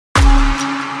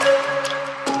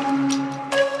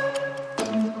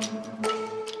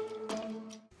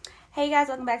guys,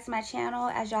 welcome back to my channel.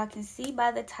 As y'all can see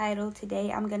by the title,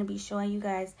 today I'm going to be showing you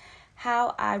guys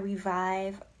how I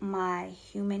revive my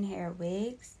human hair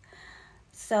wigs.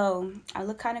 So I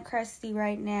look kind of crusty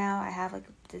right now. I have like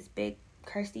this big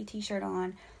crusty t-shirt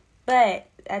on, but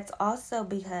that's also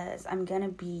because I'm going to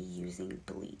be using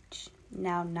bleach.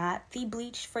 Now, not the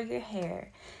bleach for your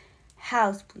hair,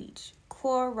 house bleach,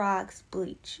 Clorox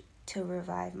bleach to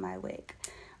revive my wig.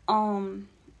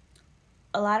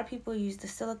 A lot of people use the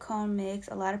silicone mix.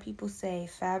 A lot of people say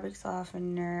fabric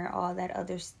softener, all that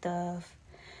other stuff.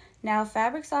 Now,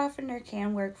 fabric softener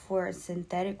can work for a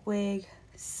synthetic wig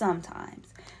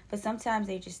sometimes, but sometimes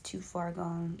they're just too far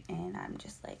gone and I'm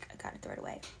just like, I gotta throw it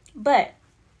away. But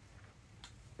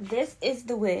this is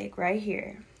the wig right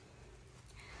here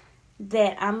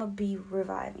that I'm gonna be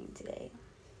reviving today.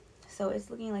 So it's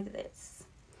looking like this.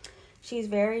 She's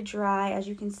very dry, as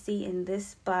you can see in this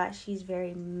spot. She's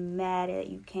very matted.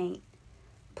 You can't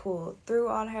pull through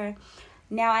on her.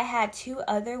 Now, I had two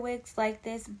other wigs like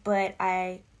this, but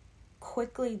I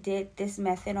quickly did this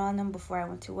method on them before I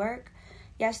went to work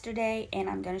yesterday, and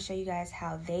I'm going to show you guys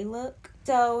how they look.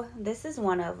 So, this is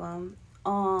one of them.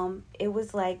 It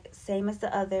was like same as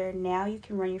the other. Now you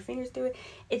can run your fingers through it.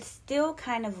 It's still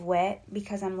kind of wet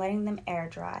because I'm letting them air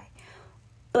dry.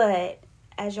 But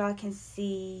as y'all can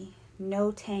see,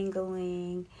 no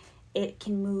tangling. It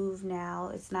can move now.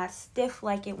 It's not stiff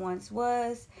like it once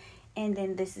was. And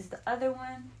then this is the other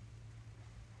one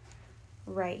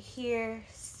right here.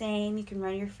 Same. You can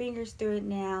run your fingers through it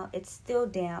now. It's still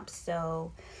damp,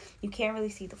 so you can't really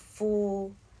see the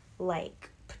full like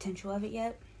potential of it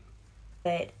yet.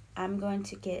 But I'm going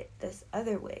to get this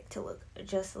other wig to look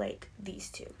just like these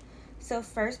two. So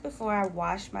first, before I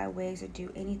wash my wigs or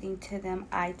do anything to them,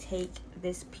 I take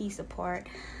this piece apart.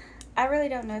 I really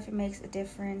don't know if it makes a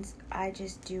difference. I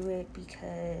just do it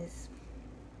because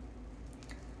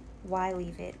why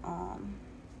leave it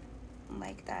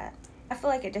like that? I feel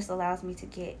like it just allows me to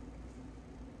get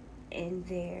in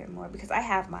there more because I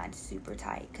have mine super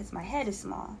tight because my head is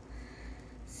small.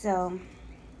 So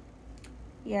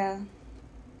yeah,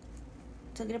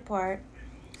 took it apart.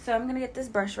 So I'm gonna get this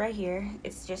brush right here.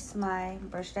 It's just my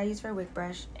brush that I use for a wig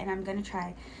brush, and I'm gonna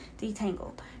try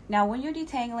detangle. Now, when you're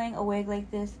detangling a wig like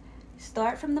this,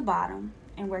 start from the bottom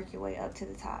and work your way up to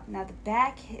the top. Now, the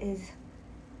back is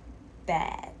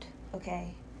bad,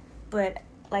 okay? But,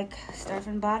 like, start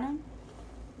from the bottom,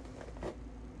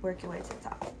 work your way to the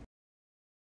top.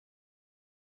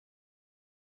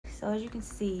 So, as you can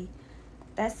see,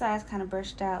 that side's kind of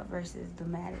brushed out versus the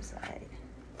matted side.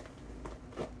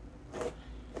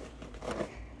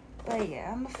 But,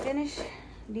 yeah, I'm going to finish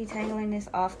detangling this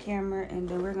off camera, and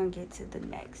then we're going to get to the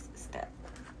next step.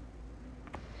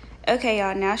 Okay,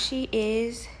 y'all, now she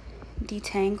is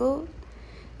detangled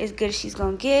as good as she's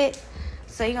gonna get.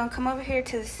 So you're gonna come over here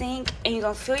to the sink and you're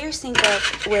gonna fill your sink up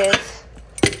with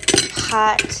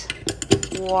hot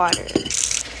water.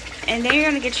 And then you're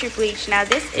gonna get your bleach. Now,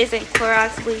 this isn't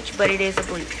Clorox bleach, but it is a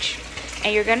bleach.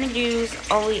 And you're gonna use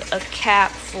only a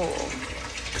cap full.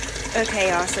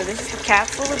 Okay, y'all, so this is a cap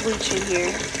full of bleach in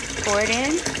here. Pour it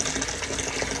in.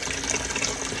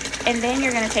 And then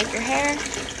you're gonna take your hair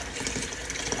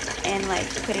and like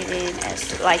put it in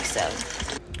as like so.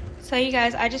 So you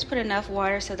guys, I just put enough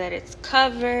water so that it's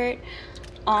covered,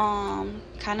 kind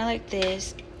of like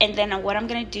this. And then what I'm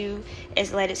gonna do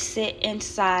is let it sit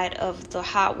inside of the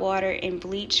hot water and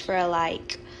bleach for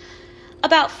like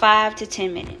about 5 to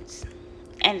 10 minutes,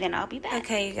 and then I'll be back.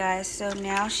 Okay, you guys, so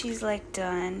now she's like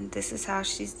done. This is how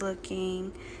she's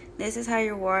looking. This is how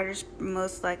your water's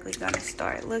most likely gonna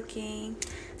start looking.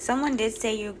 Someone did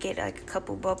say you'll get like a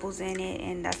couple bubbles in it,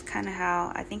 and that's kind of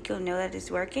how I think you'll know that it's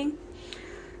working.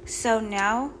 So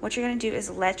now what you're gonna do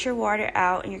is let your water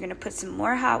out, and you're gonna put some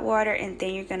more hot water, and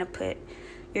then you're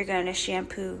gonna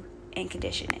shampoo and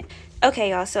condition it.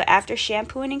 Okay, y'all, so after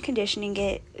shampooing and conditioning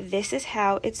it, this is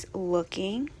how it's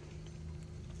looking.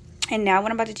 And now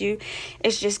what I'm about to do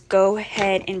is just go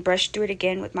ahead and brush through it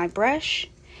again with my brush.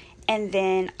 And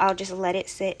then I'll just let it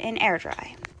sit and air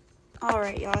dry.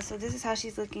 Alright, y'all, so this is how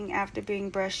she's looking after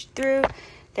being brushed through.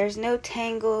 There's no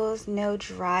tangles, no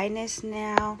dryness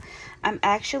now. I'm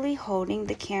actually holding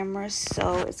the camera,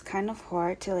 so it's kind of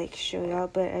hard to like show y'all,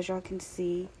 but as y'all can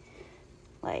see,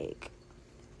 like,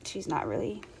 she's not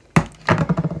really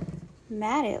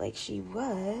matted like she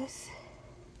was.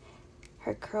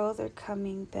 Her curls are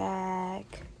coming back.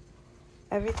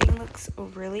 Everything looks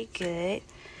really good.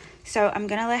 So I'm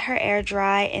going to let her air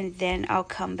dry, and then I'll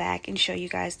come back and show you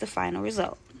guys the final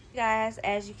result. Guys,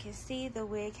 as you can see, the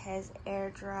wig has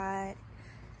air dried.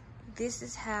 This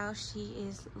is how she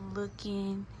is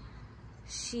looking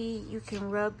you can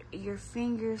rub your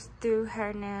fingers through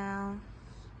her now.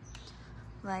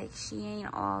 Like, she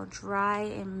ain't all dry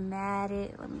and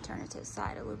matted. Let me turn it to the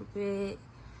side a little bit.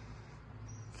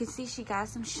 You can see she got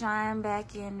some shine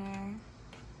back in her.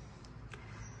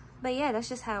 But yeah, that's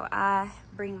just how I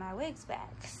bring my wigs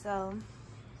back. So,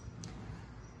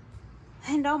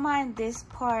 and don't mind this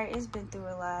part, it's been through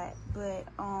a lot. But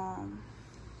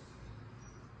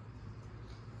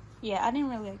yeah, I didn't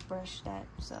really like brush that,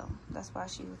 so that's why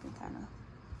she looking kind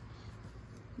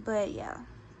of. But yeah,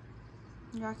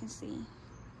 y'all can see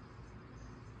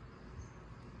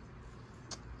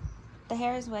the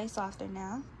hair is way softer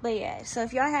now. But yeah, so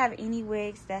if y'all have any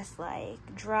wigs that's like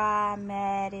dry,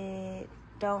 matted,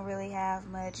 don't really have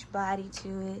much body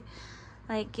to it,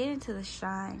 like, get into the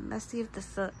shine. Let's see if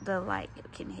the light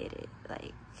can hit it.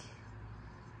 Like,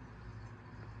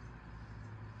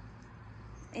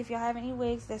 if y'all have any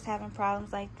wigs that's having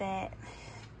problems like that,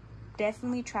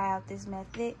 definitely try out this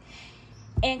method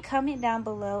and comment down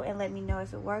below and let me know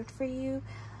if it worked for you.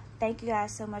 Thank you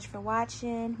guys so much for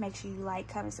watching. Make sure you like,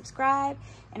 comment, subscribe,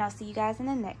 and I'll see you guys in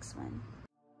the next one.